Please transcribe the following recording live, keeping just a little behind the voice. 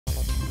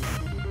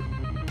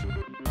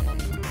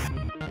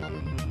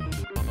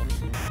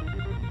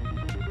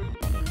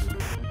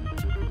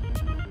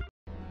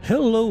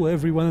Hello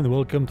everyone and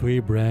welcome to a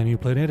brand new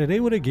planet today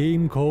with a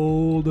game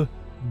called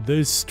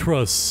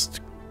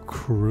Distrust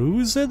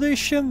Cruise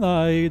Edition.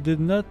 I did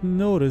not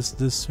notice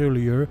this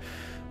earlier.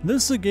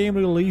 This is a game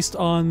released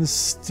on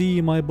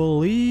Steam, I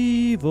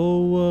believe.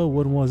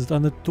 When was it?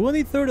 On the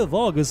 23rd of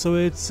August, so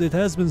it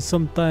has been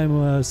some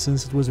time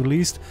since it was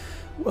released.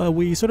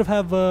 We sort of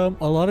have a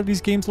lot of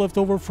these games left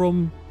over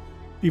from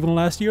even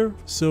last year,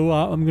 so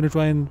I'm gonna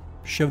try and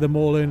shove them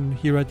all in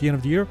here at the end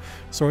of the year.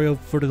 Sorry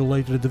for the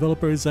delay to the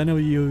developers. I know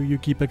you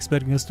keep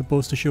expecting us to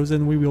post the shows,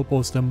 and we will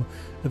post them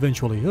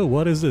eventually. Oh,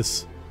 what is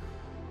this?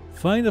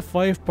 Find the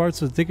 5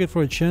 parts of a ticket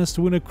for a chance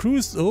to win a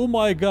cruise. Oh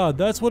my god,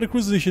 that's what a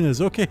cruise edition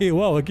is. Okay,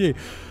 wow, okay.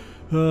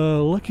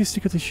 Lucky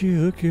stick at the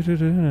shoe.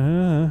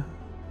 Okay.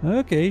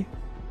 Okay.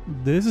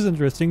 This is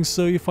interesting.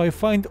 So if I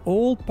find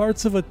all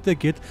parts of a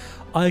ticket,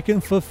 I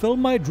can fulfill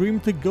my dream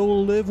to go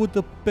live with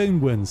the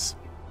penguins.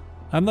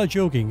 I'm not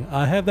joking.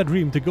 I have that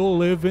dream to go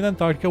live in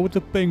Antarctica with the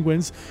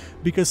penguins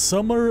because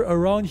summer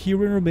around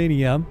here in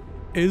Romania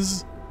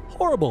is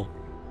horrible.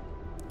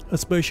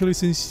 Especially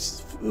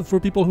since for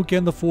people who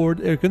can't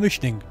afford air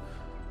conditioning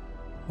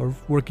or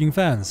working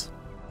fans.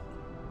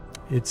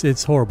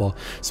 It's horrible.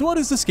 So what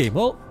is this game?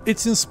 Well,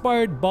 it's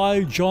inspired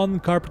by John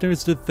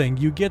Carpenter's The Thing.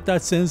 You get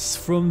that sense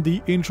from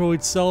the intro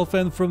itself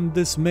and from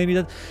this menu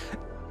that...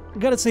 I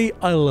gotta say,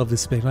 I love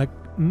this thing. Like,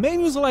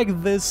 menus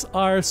like this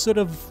are sort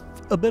of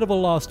a bit of a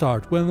lost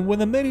art. When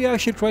the menu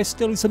actually tries to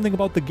tell you something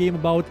about the game,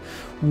 about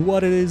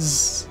what it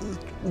is,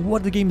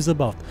 what the game is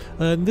about.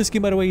 This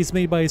game, by the way, is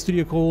made by a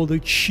studio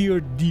called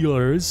Cheer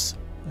Dealers,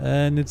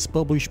 and it's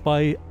published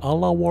by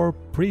Alawar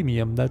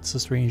Premium. That's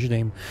a strange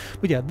name.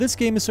 But yeah, this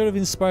game is sort of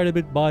inspired a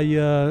bit by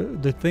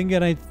The Thing,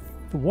 and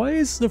why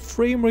is the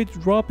frame rate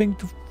dropping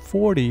to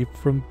 40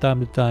 from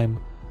time to time?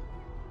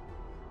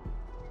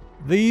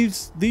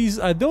 These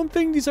I don't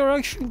think these are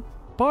actual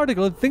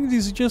particles. I think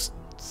these are just...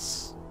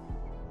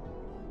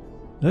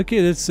 Okay,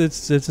 it's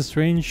a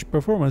strange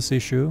performance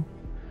issue,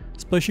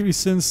 especially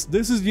since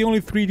this is the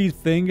only 3D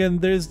thing, and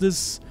there's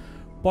this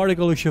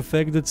particle-ish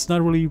effect that's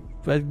not really...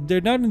 they're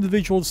not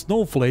individual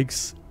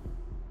snowflakes,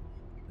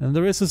 and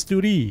the rest is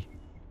 2D.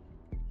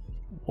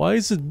 Why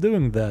is it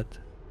doing that?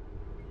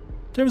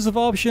 In terms of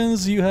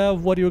options, you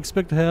have what you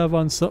expect to have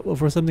on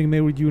for something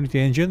made with Unity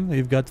Engine.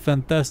 You've got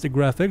fantastic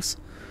graphics,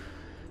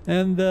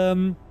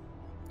 and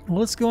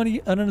well, let's go on.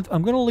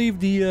 I'm gonna leave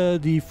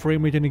the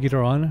frame rate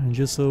indicator on,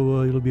 just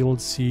so you'll be able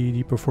to see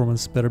the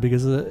performance better,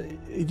 because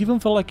it even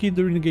felt like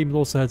during the game it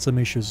also had some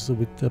issues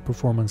with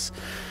performance.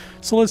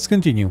 So let's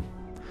continue.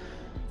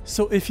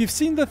 So if you've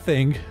seen The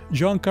Thing,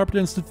 John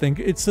Carpenter's The Thing,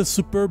 it's a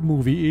superb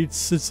movie.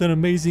 It's an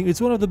amazing. It's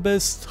one of the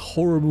best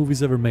horror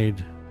movies ever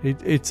made.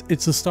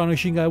 It's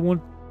astonishing. I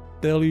won't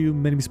tell you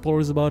many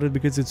spoilers about it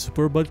because it's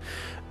superb. But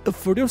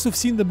for those who've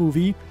seen the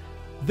movie,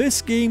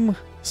 this game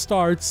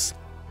starts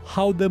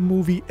how the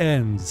movie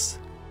ends.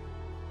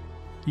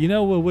 You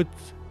know, with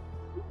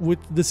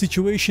the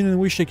situation in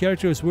which the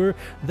characters were,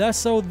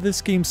 that's how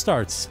this game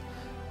starts.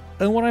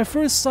 And when I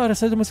first saw it, I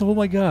said to myself, oh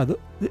my god,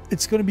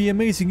 it's gonna be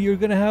amazing. You're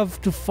gonna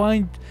have to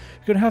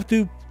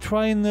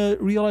try and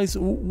realize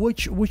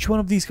which one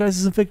of these guys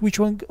is in fact, which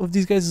one of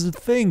these guys is a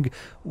thing,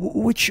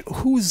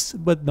 who's...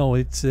 But no,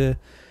 it's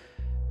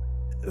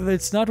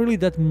not really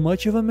that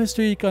much of a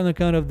mystery.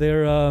 Kind of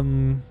their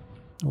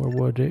where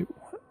were they?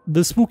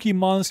 The spooky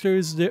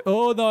monsters.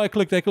 Oh no! I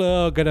clicked.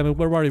 Oh god damn it!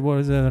 Where are you?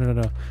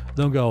 No!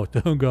 Don't go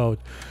out!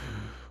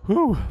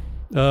 Whew.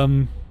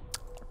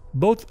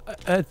 Both.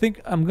 I think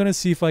I'm gonna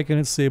see if I can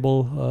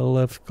disable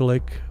left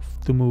click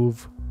to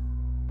move.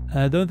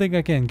 I don't think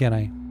I can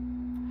I?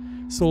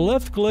 So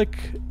left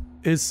click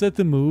is set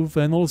to move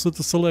and also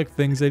to select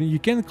things, and you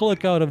can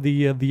click out of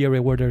the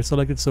area where they're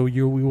selected. So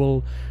we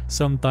will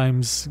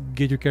sometimes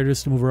get your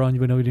characters to move around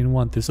even though you didn't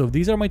want to. So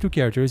these are my 2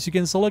 characters. You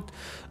can select.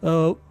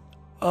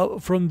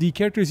 From the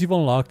characters you've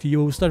unlocked,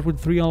 you start with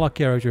 3 unlocked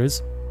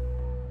characters,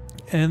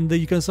 and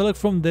you can select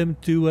from them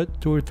 2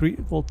 or 3,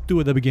 well, 2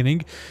 at the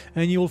beginning,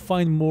 and you will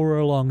find more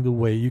along the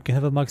way. You can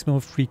have a maximum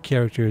of 3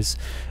 characters,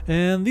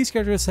 and these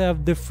characters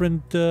have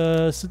different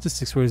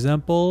statistics. For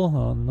example,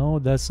 oh no,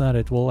 that's not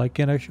it. Well, I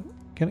can actually,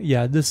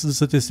 yeah, this is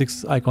the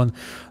statistics icon.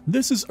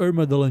 This is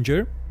Irma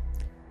Dillinger.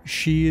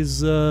 She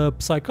is a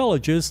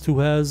psychologist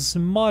who has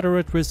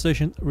moderate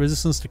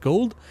resistance to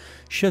cold.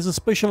 She has a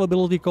special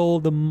ability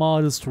called the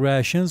Modest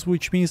Rations,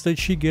 which means that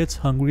she gets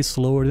hungry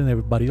slower than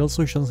everybody else,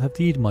 so she doesn't have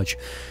to eat much.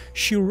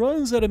 She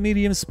runs at a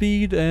medium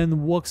speed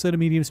and walks at a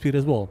medium speed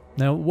as well.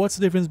 Now, what's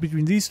the difference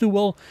between these two?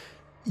 Well,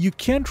 you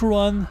can't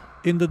run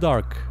in the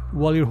dark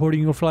while you're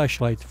holding your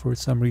flashlight for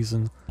some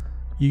reason.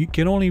 You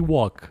can only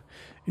walk.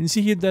 And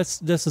see here,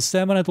 that's a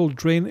stamina. It'll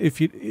drain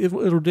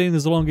it'll drain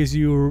as long as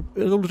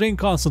it'll drain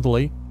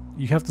constantly.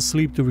 You have to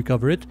sleep to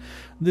recover it.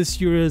 This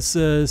here is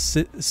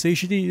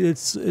satiety.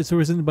 It's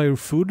represented by your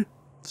food.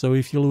 So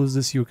if you lose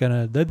this, you're kind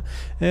of dead.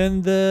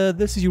 And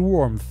this is your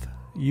warmth.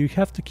 You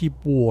have to keep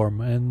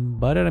warm, and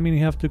by that I mean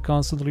you have to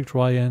constantly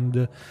try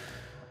and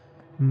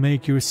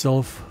make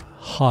yourself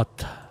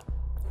hot,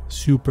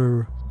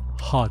 super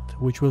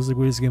hot, which was the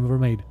greatest game ever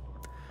made.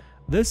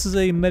 This is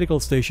a medical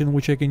station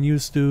which I can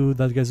use to...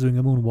 That guy's doing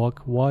a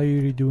moonwalk. Why are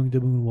you doing the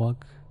moonwalk?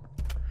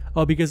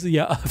 Oh, because...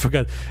 Yeah, I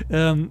forgot.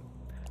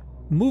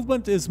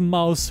 Movement is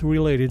mouse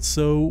related,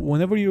 so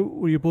whenever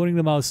you're pointing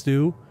the mouse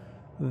to,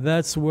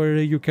 that's where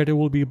your character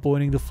will be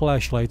pointing the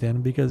flashlight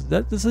in, because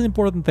that's an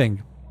important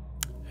thing.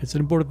 It's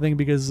an important thing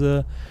because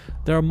there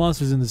are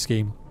monsters in this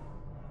game.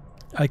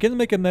 I can't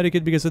make a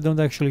medikit because I don't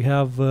actually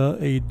have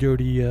a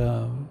dirty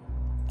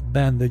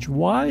bandage.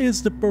 Why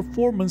is the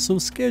performance so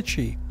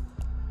sketchy?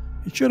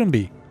 It shouldn't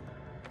be.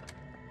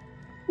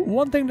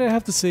 One thing that I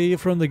have to say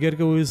from the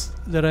get-go is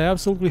that I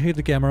absolutely hate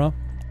the camera.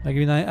 I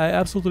mean, I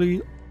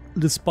absolutely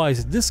despise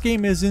it. This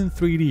game is in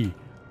 3D.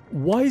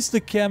 Why is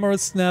the camera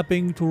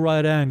snapping to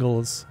right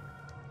angles?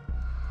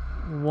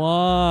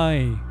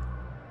 Why?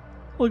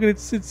 Look,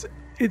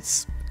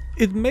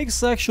 it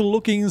makes actually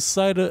looking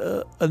inside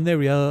an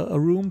area, a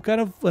room,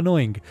 kind of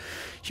annoying.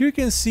 Here you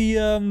can see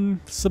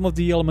some of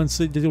the elements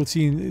that you'll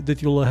see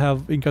that you'll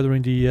have encountered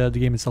in the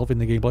game itself, in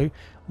the gameplay.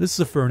 This is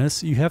a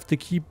furnace. You have to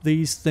keep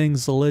these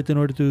things lit in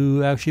order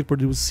to actually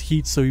produce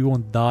heat so you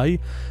won't die.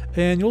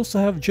 And you also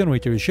have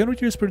generators.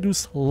 Generators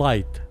produce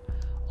light.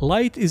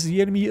 Light is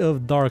the enemy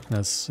of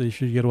darkness,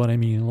 if you get what I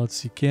mean. Let's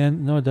see,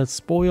 no, that's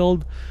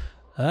spoiled.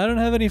 I don't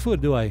have any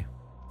food, do I?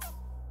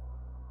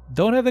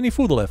 Don't have any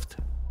food left.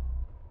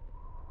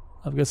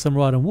 I've got some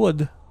rotten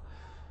wood.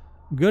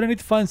 Gonna need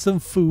to find some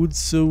food,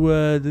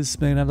 so this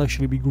may not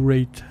actually be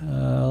great.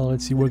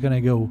 Let's see, where can I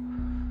go?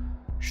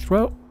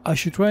 I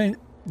should try and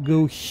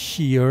go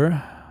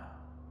here.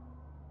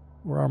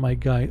 Where are my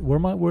guys?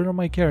 Where are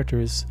my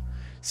characters?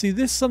 See,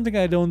 this is something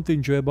I don't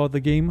enjoy about the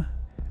game.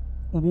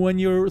 When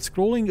you're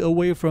scrolling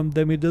away from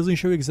them, it doesn't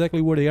show exactly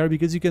where they are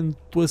because you can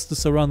twist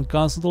this around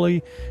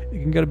constantly.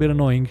 It can get a bit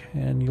annoying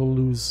and you'll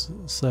lose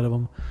sight of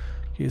them.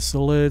 Okay,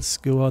 so let's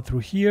go out through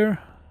here.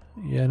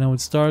 Yeah, now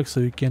it's dark, so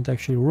you can't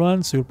actually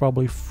run, so you'll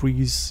probably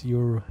freeze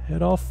your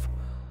head off.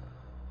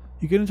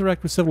 You can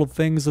interact with several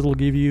things that will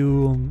give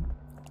you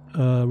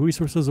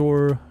resources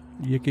or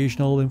the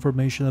occasional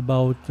information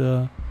about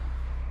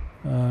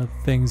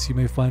things you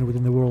may find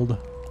within the world.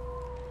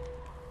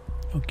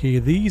 Okay,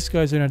 these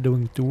guys are not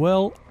doing too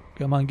well.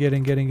 Come on, get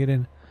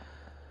in.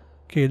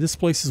 Okay, this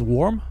place is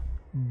warm,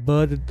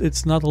 but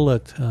it's not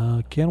lit.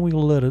 Can we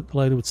light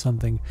it with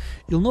something?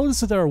 You'll notice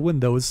that there are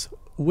windows.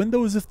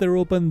 Windows, if they're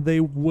open, they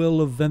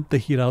will vent the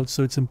heat out,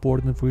 so it's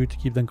important for you to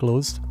keep them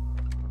closed.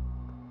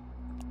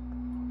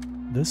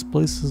 This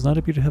place does not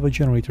appear to have a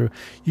generator.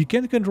 You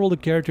can't control the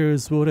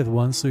characters both at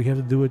once, so you have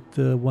to do it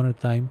one at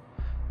a time.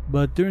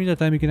 But during that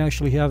time, you can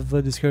actually have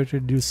this character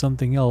do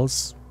something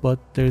else, but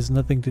there's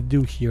nothing to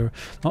do here.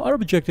 Now, our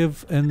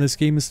objective in this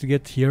game is to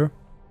get here.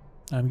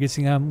 I'm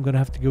guessing I'm gonna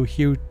have to go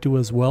here too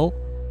as well,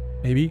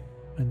 maybe.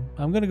 And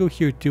I'm gonna go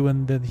here too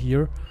and then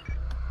here.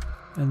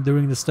 And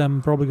during this time,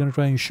 I'm probably gonna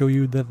try and show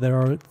you that there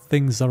are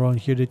things around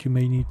here that you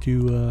may need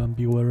to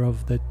be aware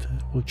of that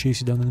will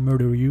chase you down and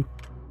murder you.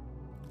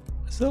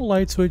 Is that a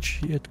light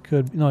switch? It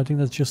could. No, I think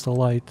that's just a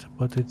light,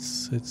 but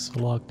it's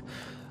locked.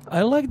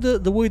 I like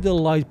the way the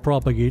light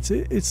propagates.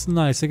 It's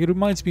nice. Like, it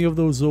reminds me of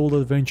those old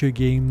adventure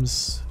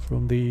games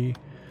from the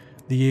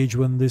age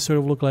when they sort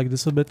of look like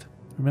this a bit.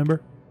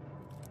 Remember?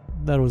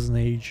 That was an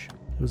age.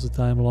 It was a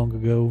time long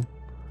ago.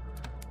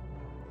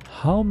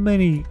 How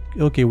many?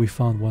 Okay, we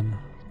found one.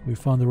 We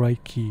found the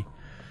right key.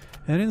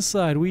 And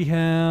inside we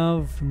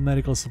have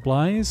medical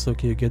supplies.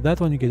 Okay, you get that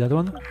one, you get that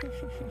one.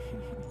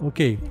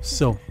 Okay,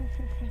 so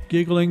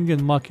giggling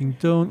and mocking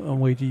tone. Oh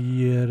wait,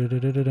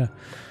 yeah.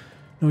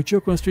 No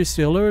joke,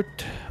 stay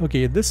alert.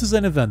 Okay, this is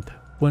an event.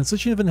 When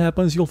such an event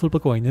happens, you'll flip a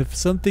coin. If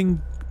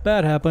something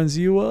bad happens,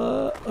 you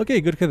okay,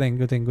 good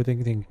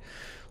thing.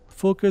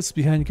 Focus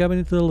behind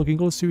cabinet, looking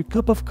close to a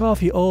cup of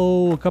coffee.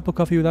 Oh, a cup of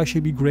coffee would actually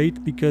be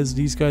great because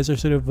these guys are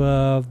sort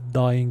of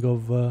dying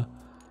of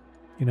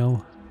you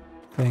know,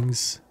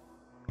 things.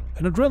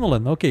 And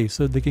adrenaline. Okay,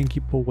 so they can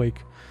keep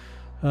awake.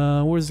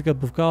 Where's the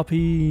cup of coffee?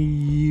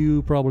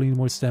 You probably need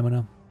more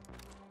stamina.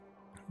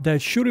 That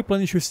should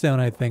replenish your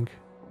stamina, I think.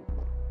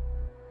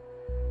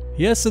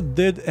 Yes, it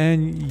did,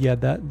 and yeah,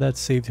 that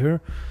saved her.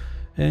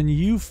 And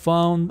you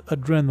found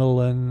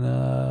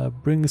adrenaline.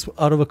 Brings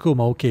out of a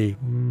coma. Okay.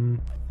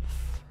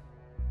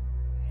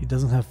 He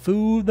doesn't have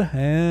food,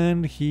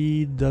 and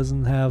he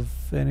doesn't have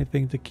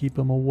anything to keep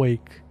him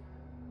awake.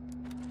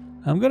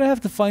 I'm gonna have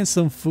to find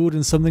some food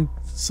and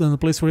some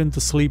place for him to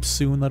sleep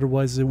soon,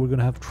 otherwise we're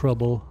gonna have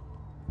trouble.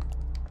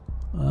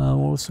 We're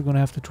also gonna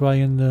have to try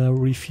and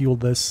refuel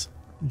this.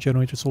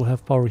 Generators will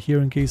have power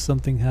here in case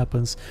something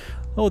happens.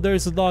 Oh,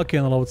 there's a dog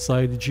kennel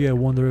outside. Gee, I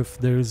wonder if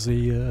there's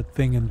a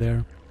thing in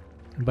there.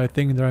 And by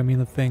thing in there, I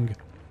mean a thing.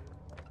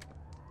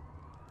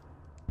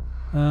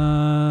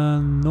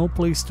 No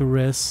place to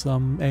rest.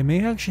 I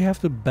may actually have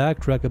to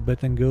backtrack a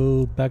bit and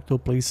go back to a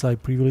place I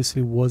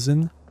previously was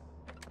in.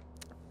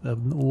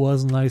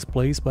 Was a nice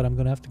place, but I'm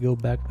gonna have to go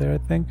back there, I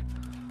think.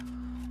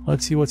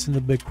 Let's see what's in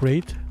the big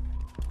crate.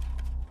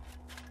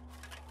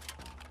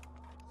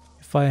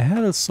 If I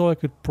had a saw, I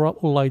could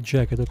probably light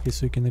jacket. Okay,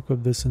 so you can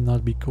equip this and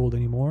not be cold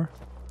anymore.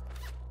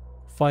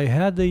 if I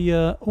had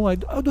the oh, I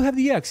do have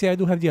the axe. Yeah, I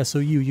do have the axe. So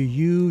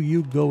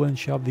you go and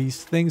chop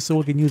these things so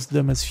we can use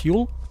them as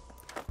fuel.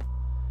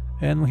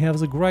 And we have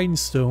the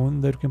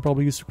grindstone that we can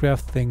probably use to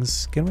craft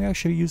things. Can we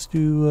actually use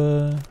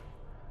to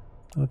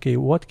okay,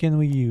 what can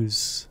we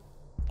use?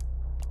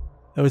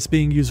 Oh, it's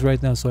being used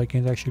right now, so I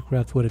can't actually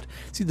craft with it.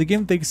 See, the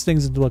game takes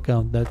things into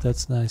account.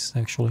 That's nice,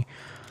 actually.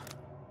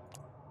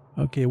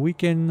 Okay, we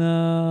can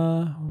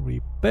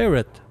repair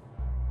it.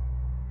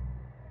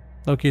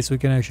 Okay, so we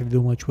can actually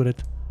do much with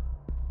it,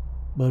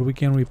 but we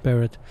can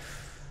repair it.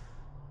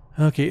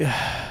 Okay,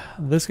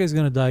 this guy's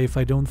gonna die if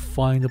I don't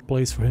find a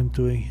place for him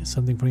to,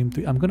 something for him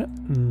to. I'm gonna.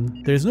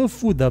 There's no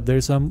food up there,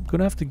 so I'm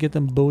gonna have to get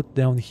them both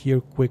down here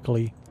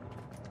quickly.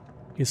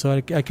 Okay, so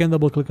I can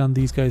double click on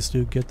these guys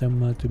to get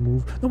them to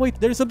move. No, wait,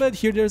 there's a bed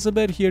here. There's a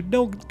bed here.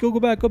 No, go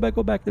back.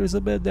 There's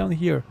a bed down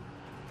here.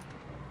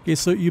 Okay,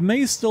 so you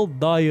may still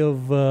die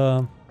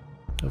of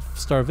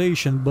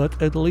starvation,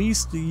 but at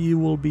least you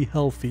will be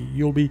healthy.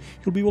 You'll be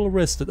well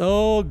rested.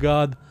 Oh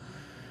God!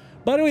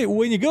 By the way,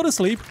 when you go to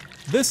sleep,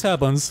 this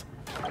happens,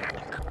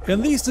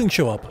 and these things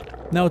show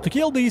up. Now, to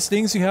kill these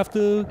things, you have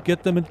to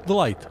get them into the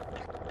light.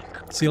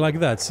 See, like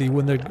that. See,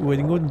 when they go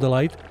into the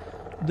light,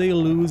 they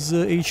lose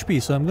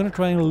HP. So I'm gonna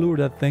try and lure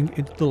that thing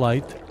into the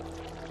light.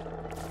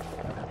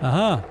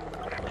 Aha!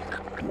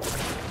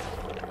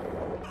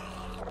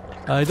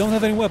 I don't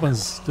have any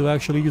weapons to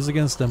actually use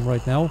against them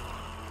right now.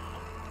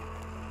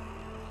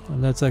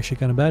 And that's actually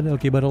kind of bad.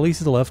 Okay, but at least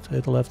to the left. To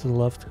the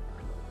left.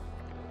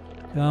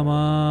 Come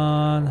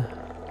on.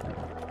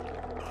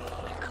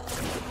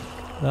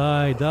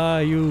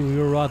 Die,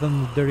 you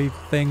rotten, dirty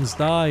things,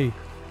 die.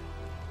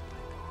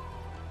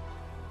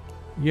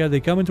 Yeah,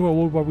 they come into our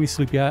world while we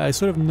sleep. Yeah, I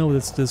sort of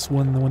noticed this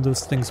when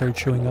those things start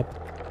showing up.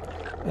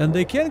 And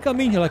they can come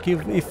in here, like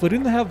if we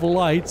didn't have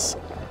lights,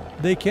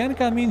 they can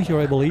come in here,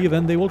 I believe,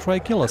 and they will try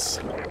to kill us.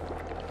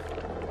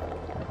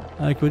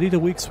 I could eat a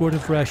week's worth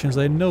of rations,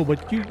 I know,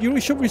 but you're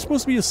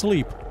supposed to be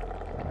asleep.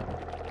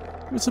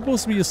 You're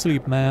supposed to be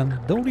asleep, man.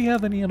 Don't we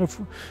have any other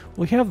food?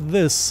 We have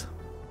this.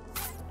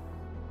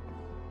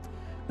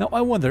 Now,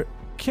 I wonder,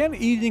 can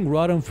eating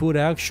rotten food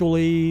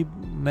actually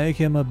make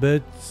him a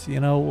bit, you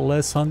know,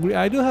 less hungry?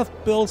 I do have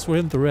pills for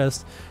him to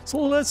rest, so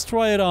let's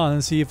try it on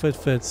and see if it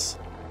fits.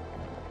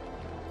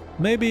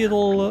 Maybe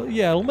it'll,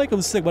 yeah, it'll make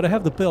him sick, but I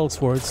have the pills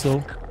for it,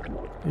 so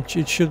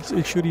it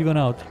should even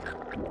out.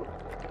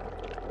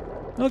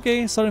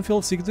 Okay, starting to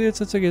feel sick.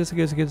 It's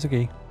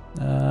okay.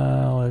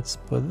 Let's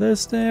put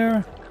this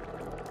there.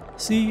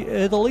 See,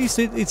 at least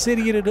it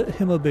satiated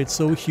him a bit,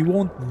 so he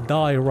won't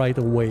die right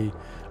away.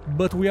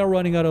 But we are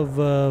running out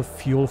of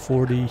fuel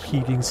for the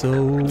heating,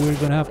 so we're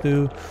gonna have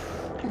to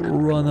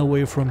run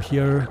away from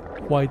here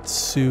quite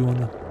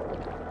soon.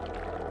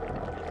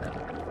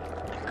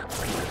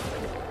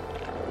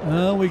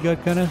 We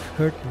got kind of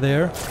hurt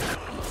there.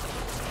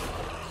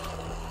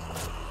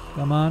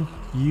 Come on,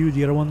 you,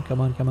 the other one. Come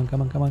on.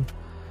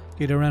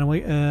 Okay, they ran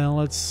away.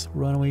 Let's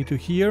run away to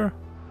here.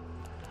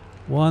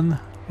 One,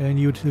 and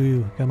you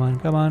two. Come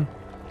on.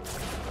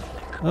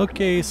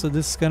 Okay, so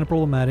this is kind of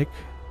problematic.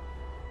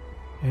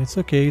 It's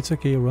okay.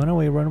 Run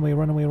away.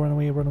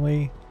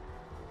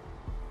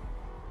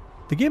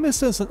 The game is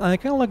sense, and I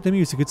kind of like the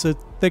music. It's a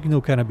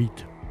techno kind of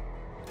beat.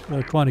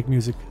 Electronic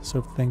music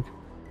sort of thing.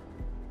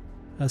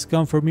 Has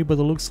come for me, but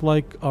it looks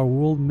like our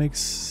world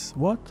makes...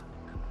 What?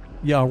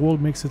 Yeah, our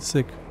world makes it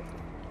sick.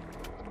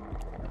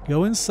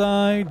 Go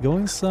inside,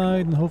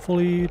 and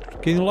hopefully...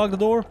 Can you lock the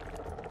door?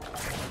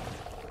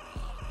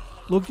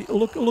 Look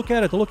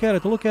at it.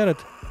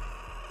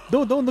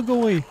 Don't go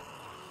away.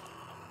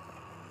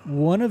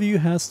 One of you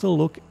has to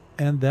look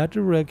in that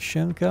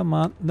direction. Come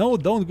on. No,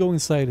 don't go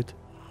inside it.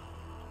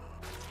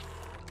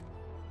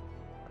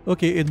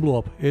 Okay, it blew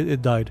up.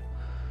 It died.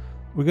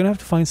 We're gonna have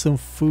to find some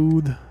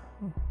food,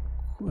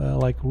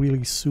 like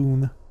really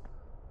soon.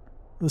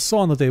 The saw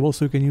on the table,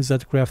 so you can use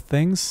that to craft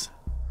things.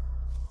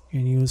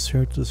 You can use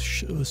her to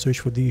search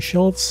for these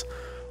shelves.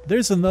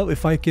 There's enough.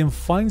 If I can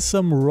find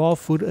some raw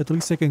food, at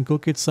least I can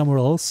cook it somewhere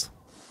else.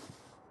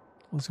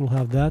 Also, we'll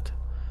have that.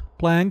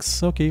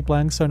 Planks. Okay,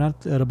 planks are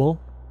not edible.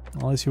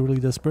 Unless you're really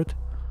desperate.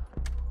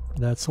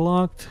 That's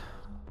locked.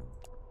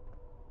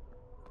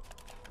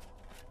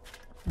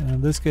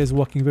 And this guy is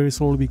walking very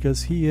slowly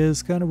because he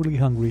is kind of really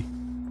hungry.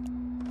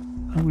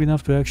 Hungry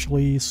enough to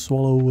actually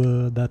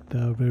swallow that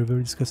very,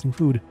 very disgusting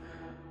food.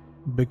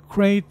 Big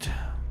crate.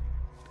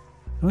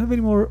 Don't have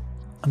any more.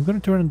 I'm gonna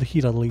turn on the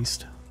heat at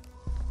least.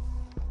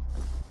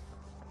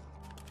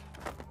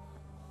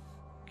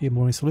 Okay,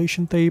 more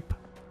insulation tape.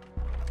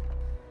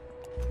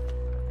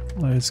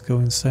 Let's go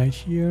inside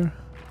here.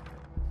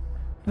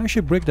 I'll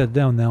actually break that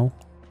down now,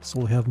 so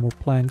we'll have more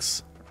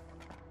planks.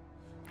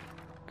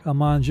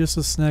 Come on, just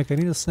a snack. I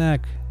need a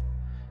snack.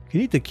 You can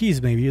eat the keys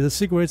maybe. The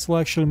cigarettes will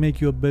actually make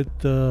you a bit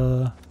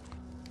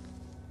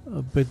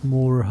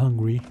more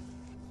hungry.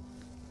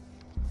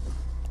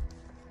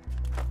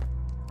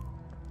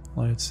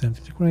 Let's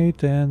empty the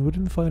crate, and we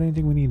didn't find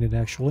anything we needed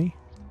actually.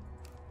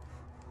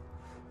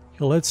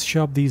 Okay, let's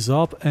chop these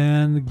up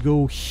and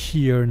go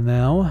here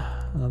now.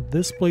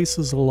 This place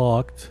is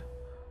locked.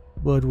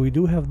 But we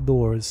do have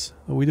doors.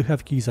 We do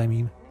have keys, I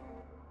mean.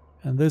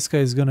 And this guy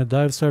is gonna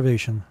die of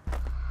starvation.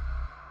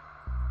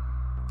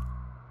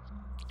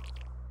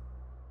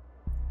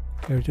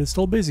 Character is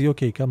still busy.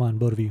 Okay, come on,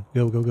 both of you.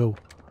 Go, go, go.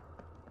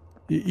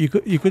 You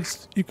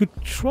could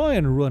try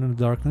and run in the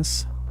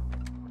darkness.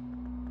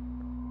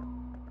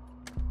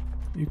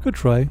 You could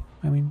try.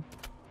 I mean,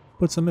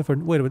 put some effort.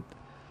 Wait a minute.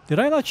 Did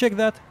I not check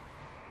that?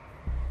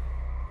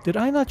 Did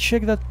I not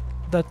check that?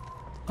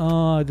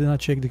 I did not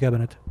check the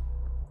cabinet.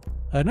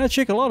 I did not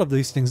check a lot of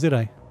these things, did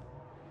I?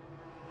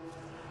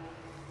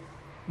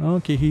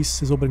 Okay,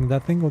 he's opening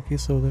that thing. Okay,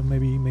 so then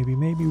maybe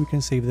we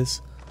can save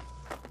this.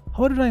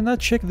 How did I not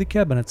check the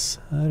cabinets?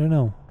 I don't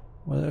know.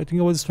 Well, I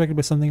think I was distracted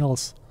by something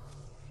else.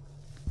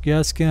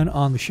 Gas can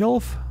on the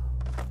shelf.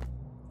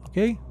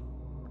 Okay.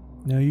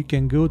 Now you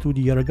can go to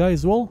the other guy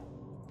as well.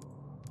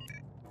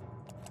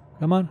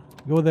 Come on.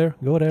 Go there.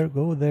 Go there.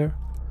 Go there.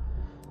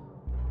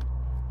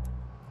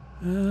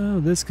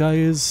 This guy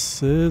is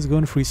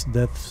going to freeze to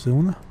death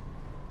soon.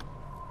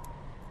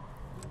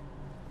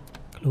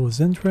 Close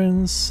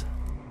entrance.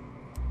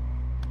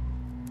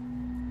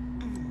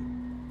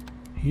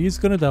 He's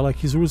gonna die, like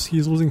he's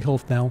losing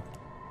health now.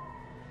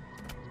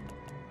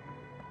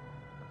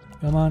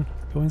 Come on,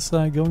 go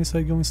inside, go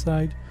inside, go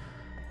inside.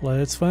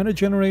 Let's find a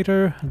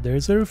generator.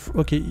 There's a...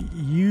 okay,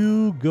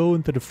 you go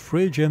into the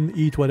fridge and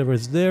eat whatever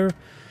is there.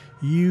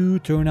 You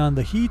turn on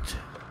the heat.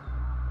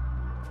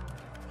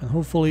 And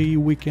hopefully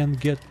we can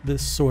get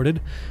this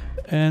sorted.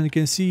 And you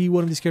can see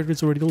one of these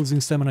characters already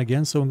losing stamina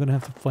again, so I'm gonna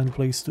have to find a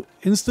place to...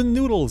 instant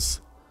noodles!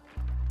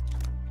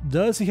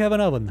 Does he have an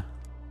oven?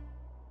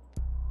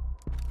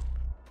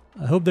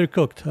 I hope they're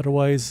cooked,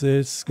 otherwise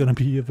it's gonna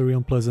be a very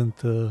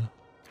unpleasant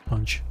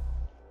punch.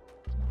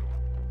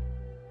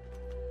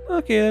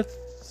 Okay,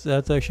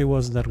 that actually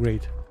wasn't that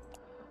great.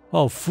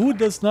 Oh, food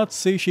does not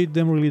satiate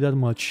them really that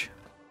much.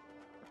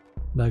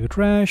 Bag of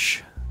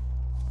trash.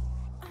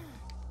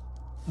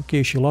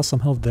 Okay, she lost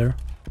some health there.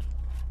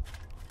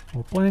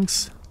 More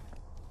planks.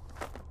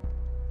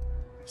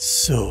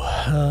 So,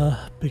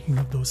 picking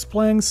up those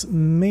planks,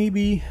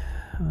 maybe...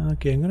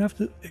 okay, I'm gonna have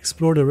to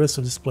explore the rest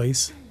of this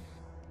place.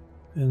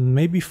 And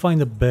maybe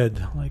find a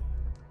bed. Like,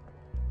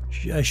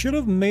 I should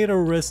have made a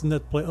rest in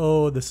that place.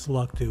 Oh, this is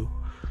locked too.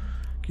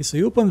 Okay, so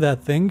you open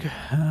that thing.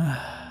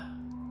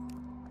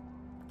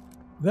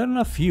 Got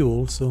enough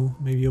fuel, so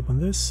maybe open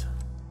this.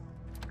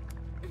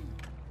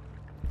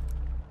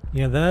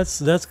 Yeah,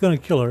 that's gonna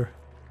kill her.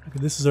 Okay,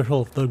 this is her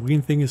health. The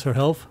green thing is her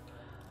health.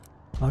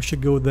 I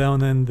should go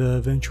down and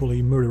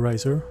eventually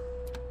murderize her.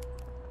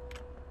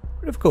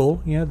 Bit of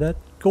coal. Yeah, that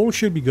coal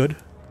should be good.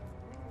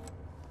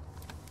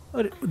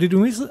 Oh, did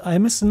we miss? I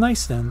missed a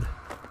nightstand.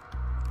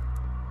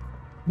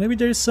 Maybe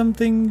there's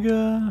something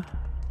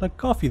like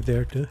coffee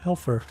there to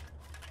help her.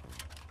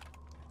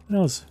 Who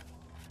knows?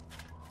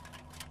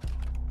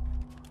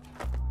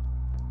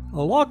 A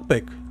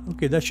lockpick.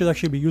 Okay, that should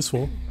actually be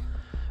useful.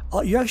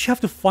 You actually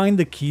have to find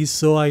the keys,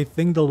 so I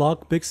think the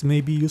lockpicks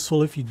may be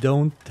useful if you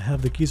don't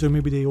have the keys, or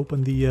maybe they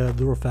open the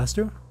door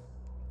faster.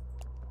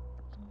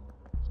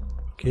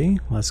 Okay,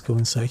 let's go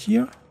inside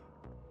here.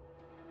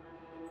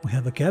 We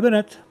have a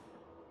cabinet.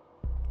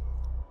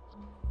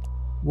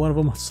 One of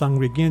them is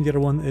hungry again, the other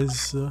one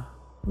is...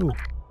 ooh.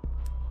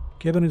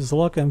 Cabinet is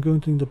locked, I'm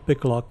going to need the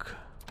pick lock.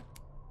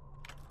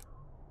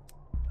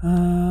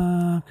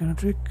 Can I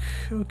trick?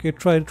 Okay,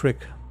 try the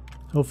trick.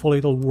 Hopefully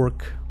it'll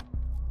work.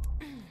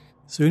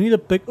 So you need a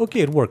pick... okay,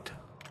 it worked.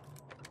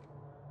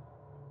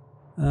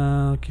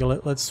 Okay,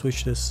 let's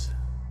switch this.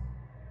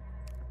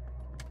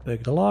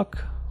 Pick the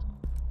lock.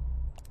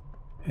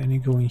 And you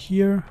go in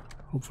here.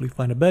 Hopefully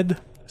find a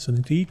bed.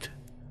 Something to eat.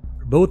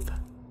 Or both.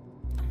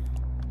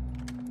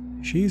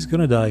 She's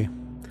gonna die.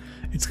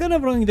 It's kind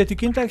of annoying that you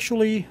can't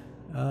actually...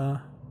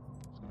 oh,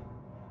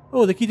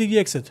 the key to the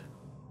exit.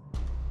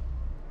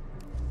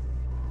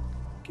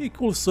 Okay,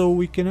 cool. So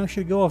we can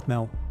actually go out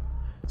now.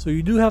 So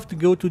you do have to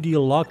go to the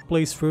locked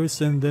place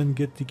first and then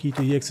get the key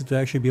to the exit to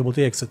actually be able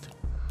to exit.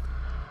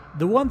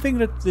 The one thing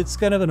that's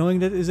kind of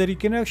annoying is that you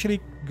can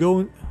actually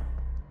go...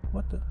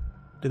 what the...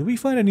 did we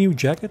find a new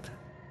jacket?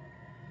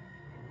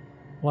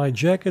 Why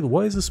jacket?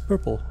 Why is this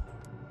purple?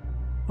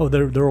 Oh,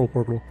 they're all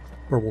purple.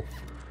 Purple.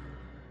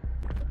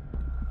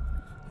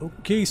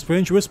 Okay,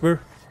 strange whisper.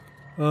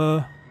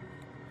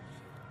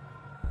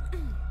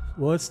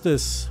 What's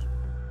this?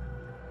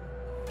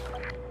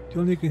 The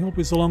only thing can help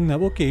is a long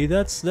nap. Okay,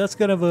 that's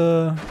kind of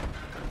a...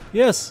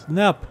 yes,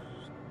 nap.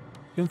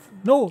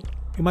 No!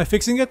 Am I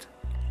fixing it?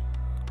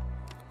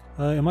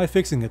 Am I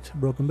fixing it?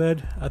 Broken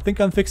bed? I think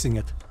I'm fixing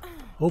it.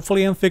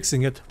 Hopefully I'm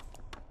fixing it.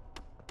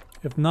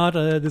 If not,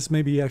 this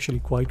may be actually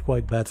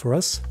quite bad for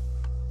us.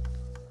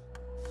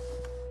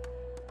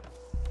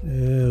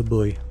 Oh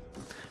boy.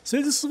 So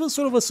this is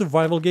sort of a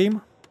survival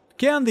game.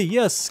 Candy,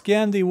 yes,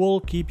 candy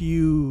will keep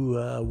you...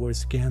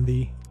 where's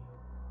candy?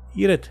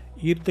 Eat it.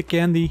 Eat the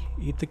candy.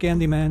 Eat the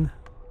candy, man.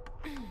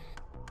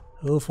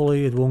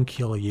 Hopefully it won't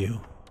kill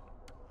you.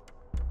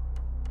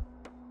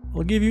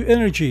 It'll give you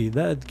energy.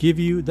 That give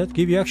you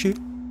actually...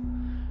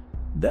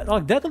 That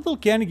little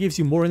candy gives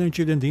you more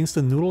energy than the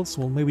instant noodles.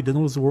 Well, maybe the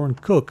noodles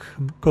weren't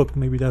cooked.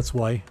 Maybe that's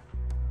why.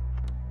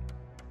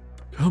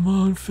 Come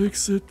on,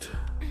 fix it.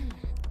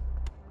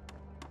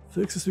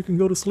 Fix it so you can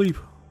go to sleep.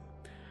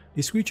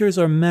 These creatures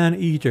are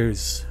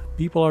man-eaters.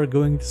 People are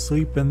going to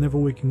sleep and never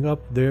waking up.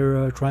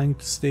 They're trying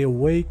to stay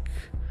awake.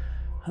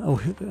 Oh,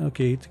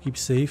 okay, to keep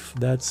safe.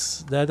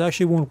 That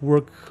actually won't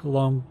work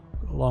long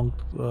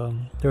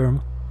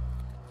term.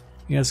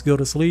 Yes, go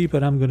to sleep,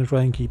 and I'm gonna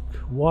try and keep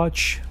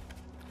watch.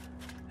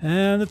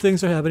 And the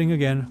things are happening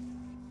again.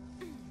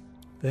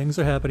 Things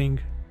are happening.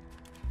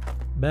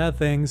 Bad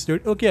things.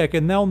 Okay, I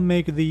can now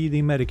make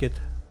the medikit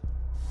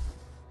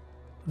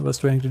I was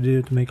trying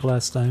to make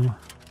last time.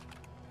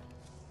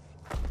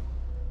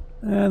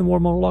 And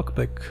one more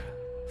lockpick.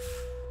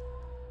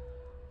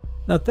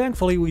 Now,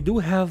 thankfully, we do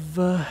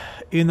have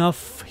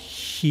enough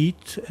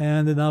heat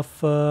and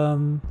enough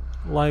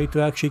light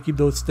to actually keep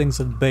those things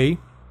at bay.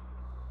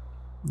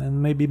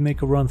 And maybe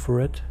make a run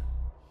for it.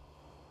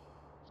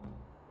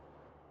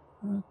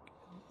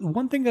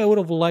 One thing I would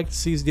have liked to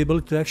see is the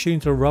ability to actually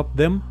interrupt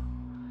them.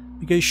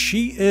 Because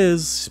she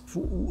is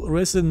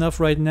rested enough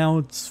right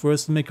now for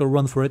us to make a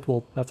run for it.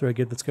 Well, after I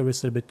get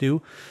rested a bit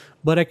too.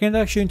 But I can't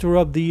actually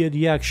interrupt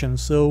the action.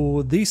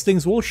 So these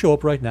things will show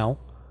up right now.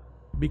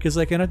 Because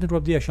I cannot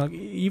interrupt the action. Like,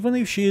 even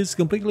if she is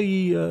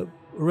completely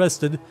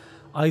rested,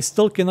 I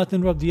still cannot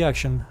interrupt the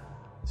action.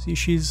 See,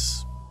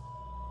 she's...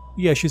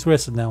 Yeah, she's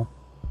rested now.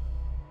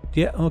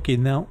 Yeah, okay,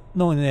 now...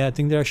 No, I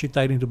think they're actually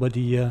tied into, but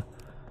the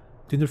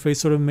interface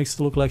sort of makes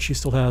it look like she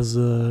still has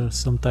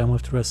some time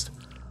left to rest.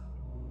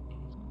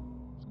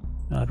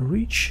 Out of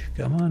reach.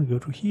 Come on, go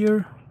to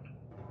here.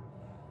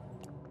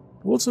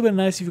 It would also be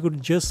nice if you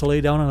could just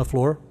lay down on the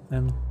floor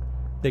and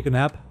take a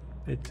nap.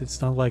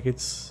 It's not like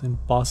it's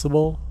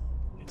impossible.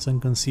 It's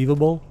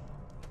inconceivable.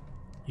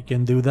 You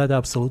can do that,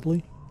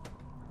 absolutely.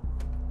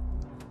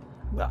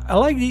 I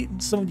like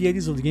some of the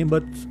ideas of the game,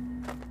 but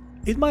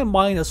in my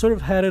mind I sort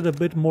of had it a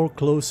bit more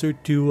closer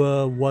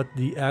to what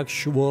the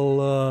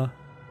actual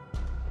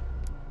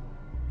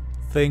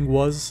thing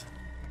was,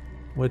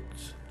 with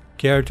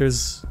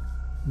characters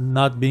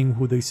not being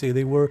who they say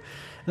they were.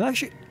 And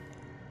actually,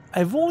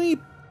 I've only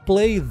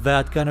played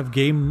that kind of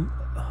game.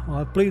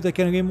 I played that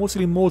kind of game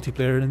mostly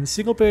multiplayer, and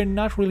single player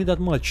not really that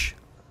much.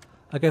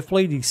 Like, I've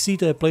played the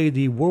Seat, I played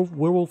the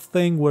werewolf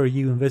thing where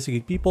you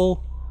investigate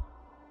people.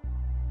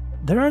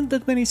 There aren't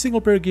that many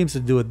single player games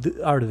that do it,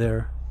 are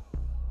there?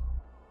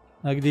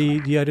 Like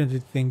the identity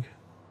thing.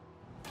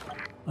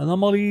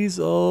 Anomalies,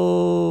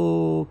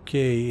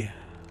 okay.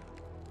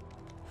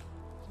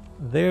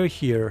 They're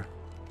here.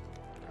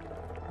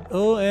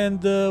 Oh,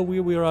 and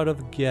we're out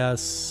of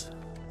gas.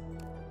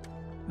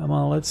 Come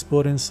on, let's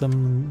put in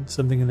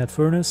something in that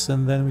furnace,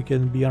 and then we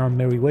can be on our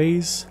merry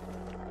ways.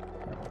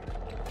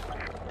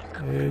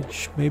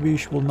 Which maybe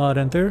it will not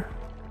enter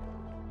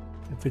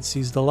if it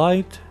sees the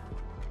light.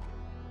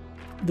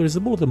 There's a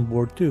bulletin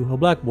board too, a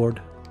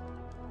blackboard.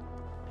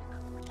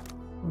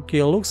 Okay,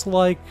 it looks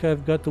like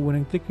I've got the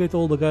winning ticket.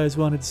 All the guys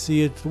wanted to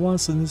see it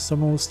once, and some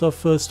more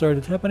stuff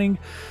started happening.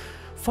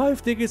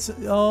 5 tickets.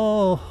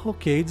 Oh,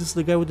 okay. This is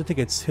the guy with the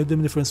tickets. Hid them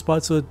in different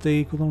spots so that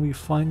they could only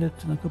find it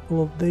in a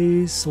couple of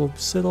days. So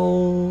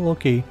settle.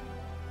 Okay.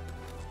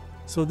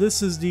 So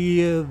this is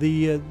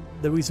the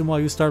reason why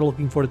you start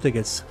looking for the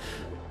tickets.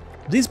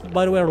 These,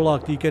 by the way, are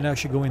locked. You can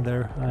actually go in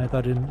there. I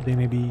thought they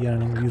may be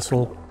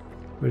useful.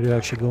 Where do you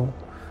actually go?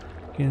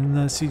 You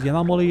can see the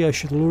anomaly. I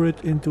should lure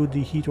it into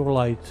the heat or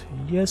light.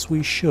 Yes,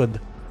 we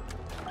should.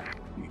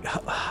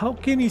 How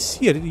can you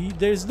see it?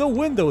 There's no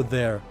window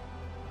there.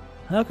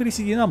 How can you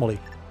see the anomaly?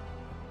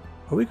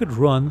 Or we could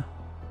run.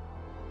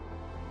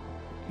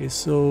 Okay,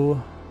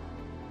 so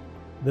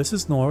this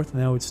is north.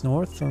 Now it's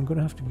north. So I'm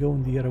gonna have to go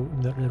in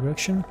that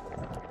direction.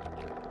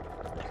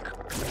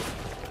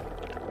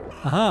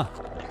 Aha!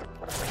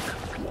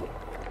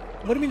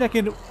 What do you mean I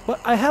can? But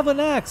I have an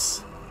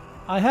axe.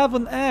 I have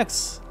an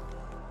axe.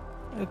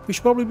 We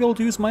should probably be able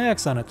to use my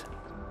axe on it.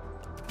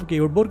 Okay,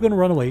 we're both gonna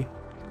run away.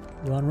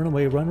 Run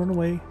away, run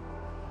away.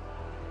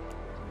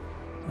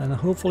 And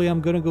hopefully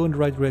I'm gonna go in the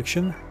right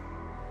direction.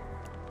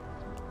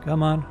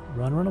 Come on,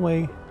 run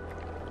away.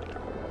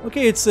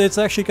 Okay, it's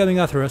actually coming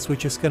after us,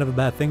 which is kind of a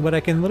bad thing, but I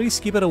can at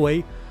least keep it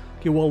away.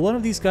 Okay, well, one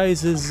of these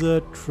guys is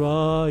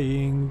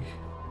trying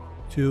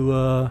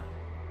to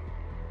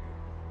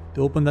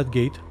open that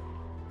gate.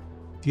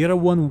 The other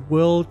one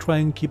will try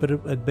and keep it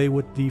at bay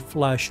with the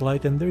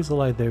flashlight, and there's a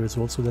light there as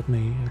well, so that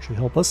may actually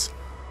help us.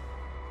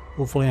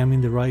 Hopefully I'm in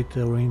the right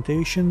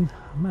orientation.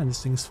 Man,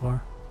 this thing is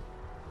far.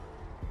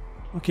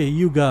 Okay,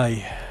 you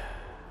guy.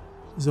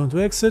 Zone to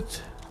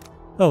exit.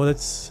 Oh,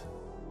 that's...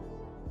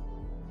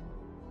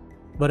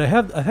 But I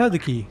have the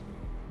key.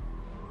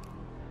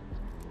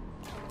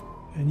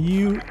 And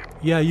you...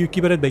 Yeah, you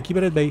keep it at bay, keep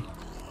it at bay.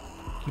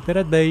 Keep it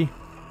at bay.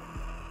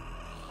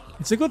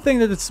 It's a good thing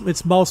that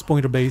it's mouse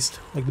pointer based,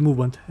 like the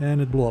movement,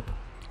 and it blew up.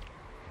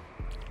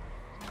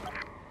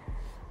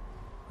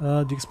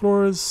 The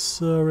explorer's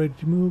ready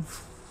to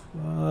move.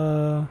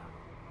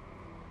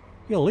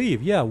 He'll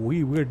leave. Yeah,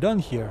 we're done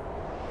here.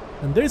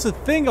 And there's a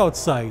thing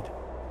outside.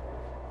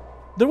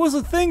 There was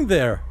a thing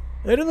there!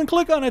 I didn't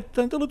click on it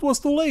until it was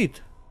too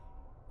late!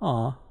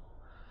 Aw.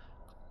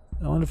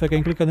 I wonder if I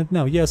can click on it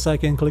now. Yes, I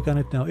can click on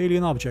it now.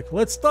 Alien object.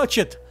 Let's touch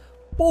it!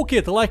 Poke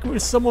it like we're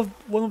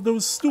one of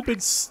those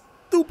stupid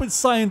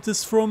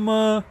scientists from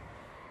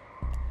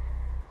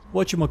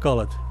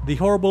whatchamacallit? The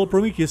horrible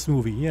Prometheus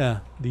movie, yeah.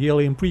 The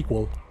Alien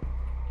prequel.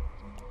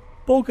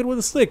 Poke it with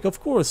a stick, of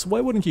course, why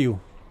wouldn't you?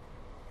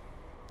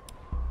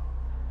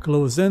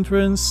 Closed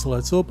entrance,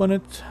 let's open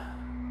it.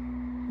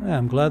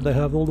 I'm glad I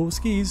have all those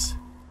keys.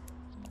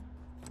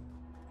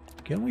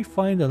 Can we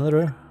find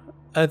another?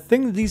 I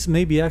think these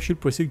may be actually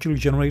procedurally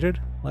generated,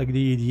 like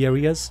the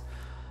areas.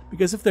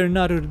 Because if they're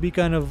not, it would be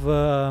kind of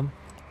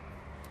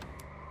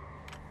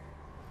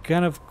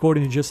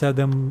corny to just have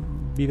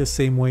them be the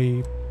same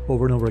way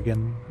over and over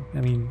again.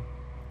 I mean,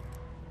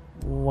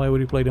 why would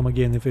you play them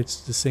again if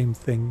it's the same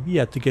thing?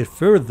 Yeah, to get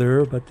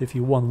further, but if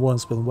you won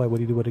once, well, why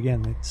would you do it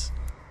again? It's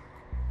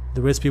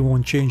the recipe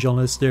won't change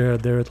unless they're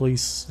at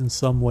least in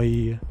some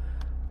way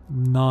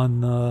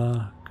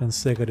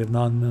non-consecutive,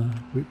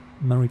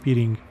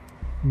 non-repeating,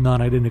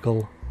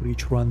 non-identical with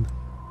each run.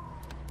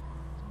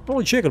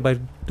 Probably check it by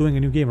doing a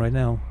new game right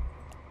now.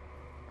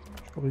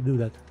 Should probably do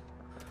that.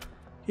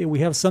 Okay, we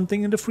have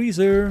something in the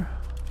freezer.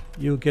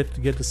 You get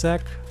the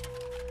sack.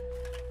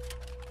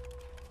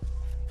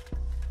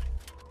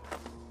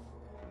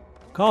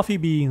 Coffee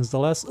beans, the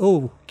last...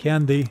 Oh,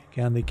 candy.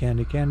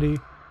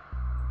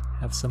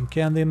 Have some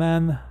candy,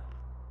 man.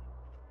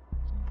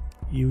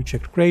 You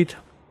checked crate.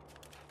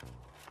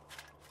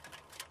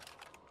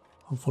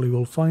 Hopefully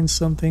we'll find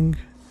something.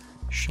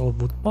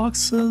 Shelf with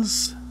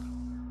boxes.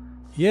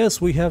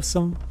 Yes, we have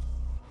some...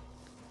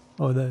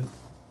 Oh,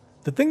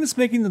 the thing that's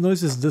making the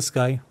noise is this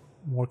guy.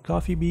 More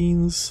coffee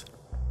beans.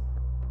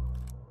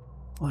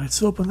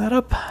 Let's open that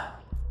up.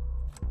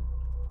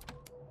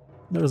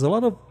 There's a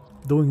lot of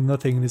doing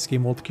nothing in this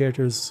game. All the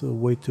characters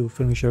wait to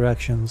finish their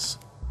actions.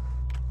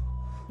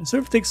 It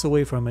sort of takes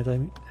away from it. I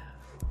mean,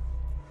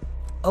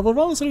 I would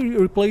honestly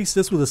replace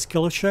this with a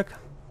skill check.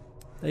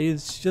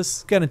 It's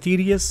just kind of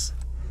tedious.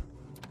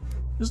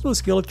 Just do a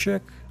skill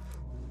check.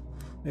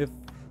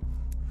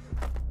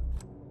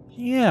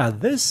 Yeah,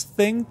 this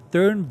thing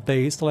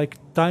turn-based, like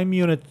time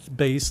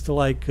unit-based,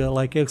 like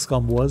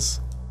XCOM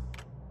was.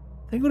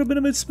 I think it would have been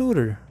a bit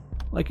smoother.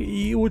 Like,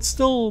 you would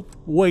still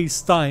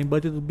waste time,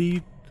 but it would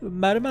be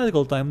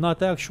mathematical time,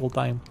 not actual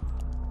time.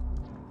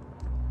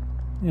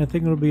 Yeah, I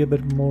think it would be a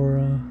bit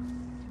more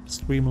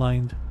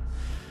streamlined.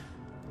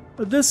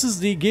 But this is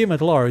the game at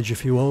large,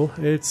 if you will.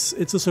 It's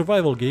a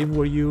survival game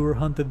where you're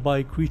hunted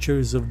by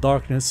creatures of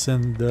darkness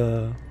and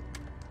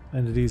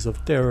entities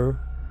of terror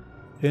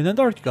in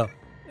Antarctica.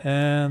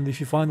 And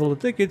if you find all the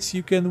tickets,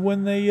 you can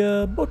win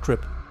a boat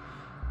trip.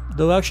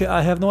 Though actually,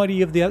 I have no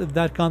idea if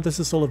that contest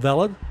is still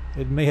valid.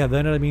 It may have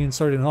ended. I mean, it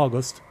started in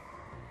August,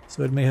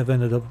 so it may have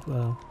ended up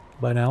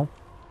by now.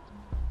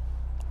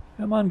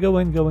 Come on, go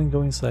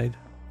inside.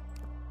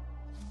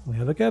 We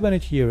have a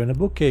cabinet here and a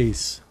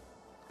bookcase.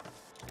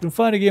 You can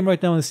find a game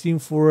right now on Steam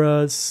for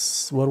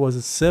what was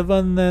it,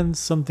 7 and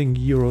something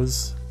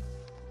euros.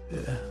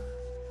 Yeah.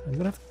 I'm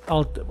gonna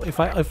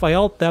have if I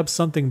alt tab,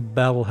 something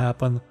bad will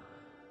happen.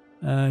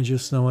 I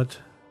just know it.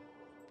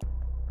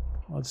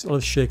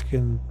 Let's check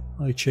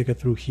it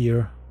through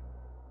here.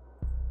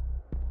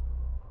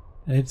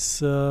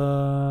 It's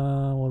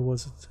what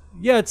was it?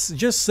 Yeah, it's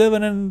just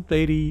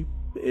 7.80.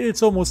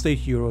 It's almost 8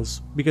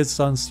 euros because it's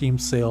on Steam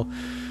sale.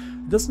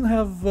 It doesn't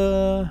have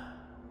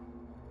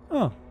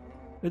oh,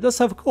 it does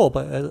have co-op,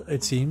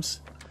 it seems.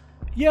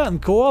 Yeah,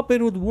 and co-op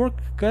it would work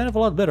kind of a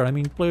lot better. I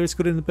mean, players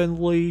could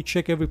independently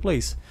check every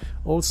place.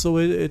 Also,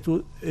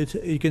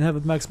 you can have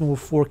a maximum of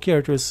 4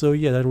 characters, so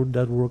yeah, that would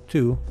work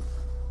too.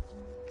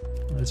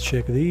 Let's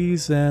check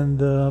these and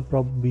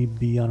probably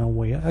be on our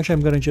way. Actually,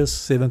 I'm gonna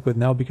just save and quit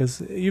now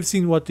because you've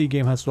seen what the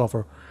game has to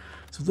offer.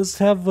 So does it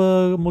have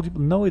multiplayer?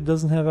 No, it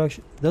doesn't have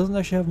doesn't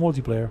actually have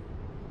multiplayer.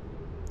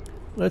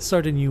 Let's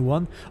start a new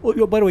one.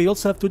 Oh, by the way, you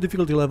also have 2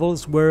 difficulty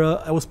levels where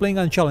I was playing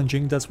on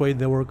challenging, that's why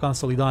they were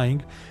constantly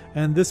dying.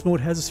 And this mode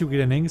has a secret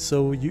ending,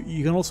 so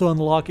you can also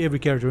unlock every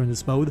character in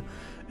this mode.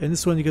 And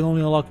this one you can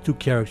only unlock 2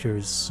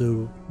 characters,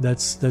 so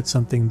that's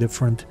something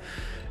different.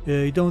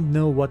 You don't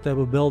know what type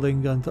of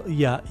building until...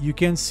 Yeah, you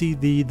can see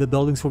the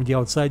buildings from the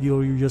outside,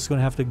 you're just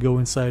gonna have to go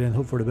inside and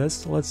hope for the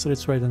best. Let's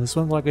try it on this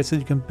one. Like I said,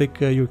 you can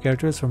pick your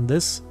characters from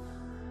this.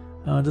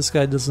 This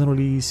guy doesn't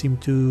really seem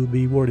to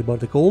be worried about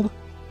the cold.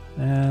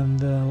 And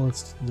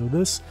let's do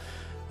this.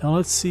 And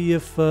let's see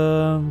if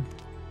the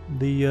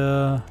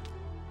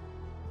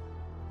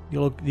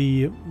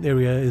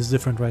area is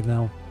different right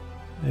now.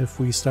 If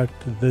we start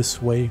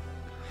this way.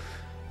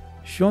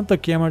 If you want the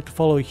camera to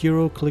follow a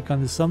hero, click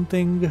on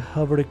something,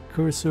 hover the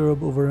cursor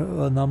over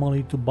an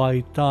anomaly to buy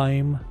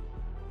time.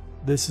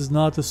 This is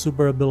not a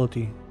super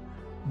ability.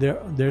 There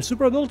are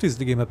super abilities in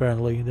the game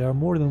apparently. There are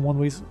more than one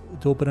way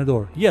to open a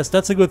door. Yes,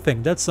 that's a good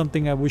thing. That's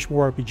something I wish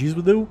more RPGs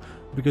would do,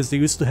 because they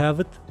used to have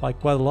it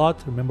like quite a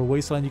lot. Remember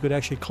Wasteland, you could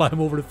actually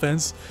climb over the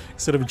fence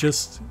instead of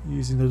just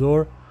using the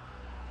door.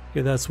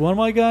 Okay, that's one of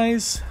my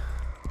guys.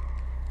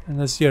 And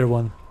that's the other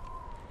one.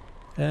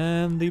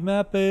 And the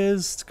map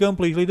is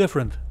completely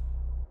different.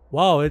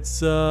 Wow,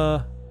 it's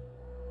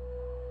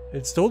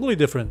totally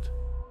different.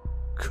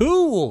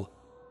 Cool!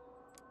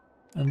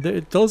 And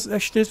it does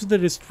actually,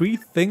 there's 3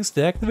 things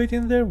to activate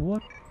in there?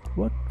 What?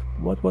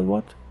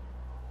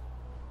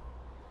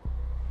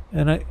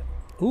 And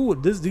ooh,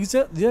 these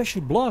are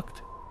actually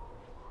blocked.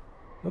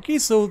 Okay,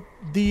 so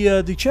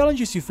the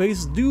challenges you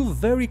face do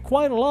vary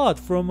quite a lot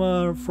from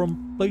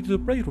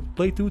playthrough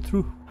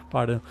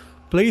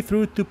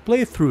to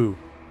playthrough.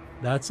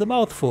 That's a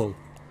mouthful.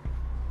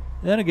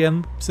 And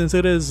again, since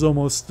it is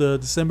almost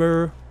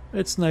December,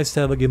 it's nice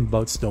to have a game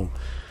about snow.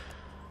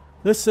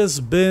 This has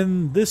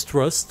been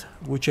Distrust,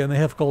 which I may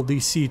have called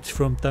Deceit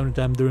from time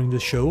to time during the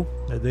show.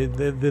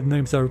 The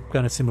names are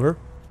kind of similar.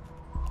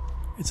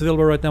 It's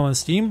available right now on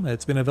Steam.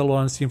 It's been available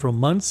on Steam for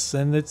months,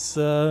 and it's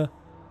a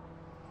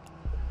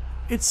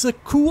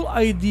cool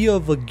idea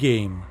of a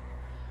game.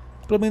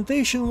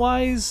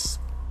 Implementation-wise,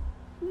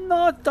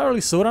 not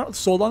entirely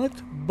sold on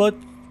it, but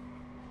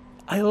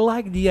I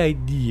like the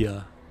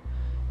idea.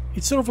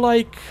 It's sort of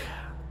like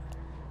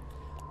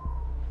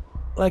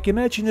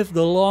imagine if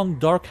the long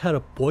dark had a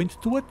point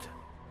to it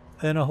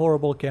and a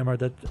horrible camera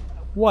that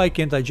why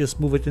can't I just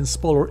move it in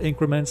smaller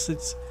increments?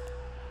 It's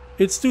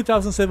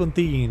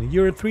 2017.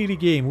 You're a 3D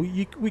game.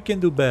 We can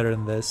do better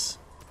than this.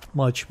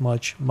 Much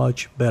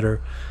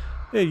better.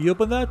 Hey, you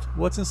open that?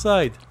 What's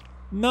inside?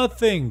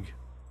 Nothing.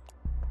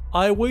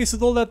 I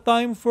wasted all that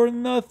time for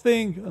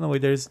nothing. Oh, no,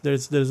 wait, there's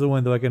a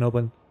window I can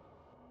open.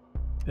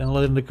 And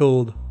let in the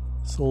cold.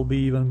 This will be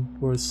even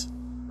worse.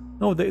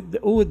 No,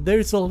 oh,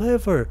 there's a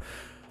lever.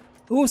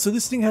 Oh, so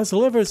this thing has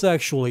levers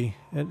actually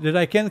that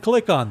I can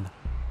click on.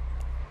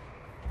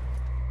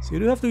 So you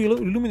do have to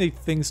illuminate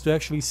things to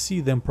actually see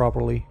them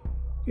properly.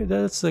 Okay,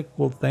 that's a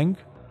cool thing.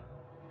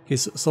 Okay,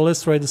 so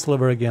let's try this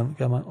lever again.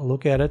 Come on,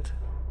 look at it.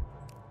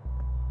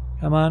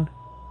 Come on.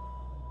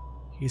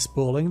 He's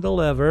pulling the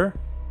lever.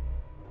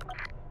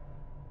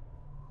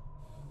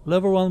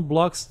 Lever 1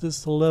 blocks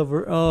this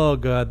lever. Oh,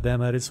 god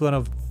damn it. It's one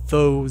of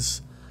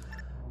those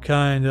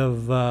kind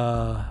of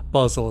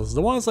puzzles.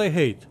 The ones I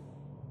hate.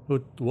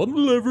 Put one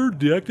lever,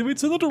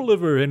 deactivates another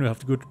lever, and you have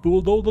to go to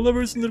pull all the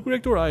levers in the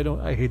correct order.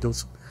 I hate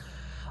those.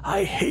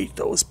 I hate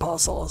those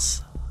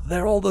puzzles.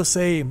 They're all the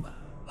same.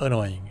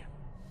 Annoying.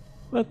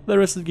 But the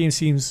rest of the game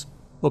seems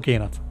okay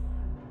enough.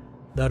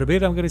 That a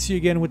bit. I'm gonna see you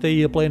again with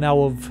a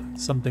PlayNow of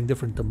something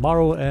different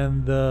tomorrow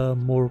and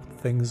more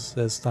things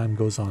as time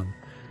goes on.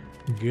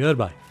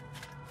 Goodbye.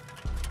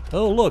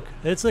 Oh look,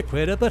 it's a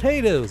crate of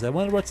potatoes. I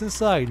wonder what's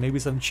inside. Maybe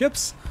some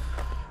chips?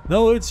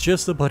 No, it's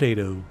just a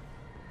potato.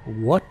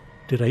 What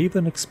did I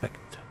even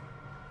expect?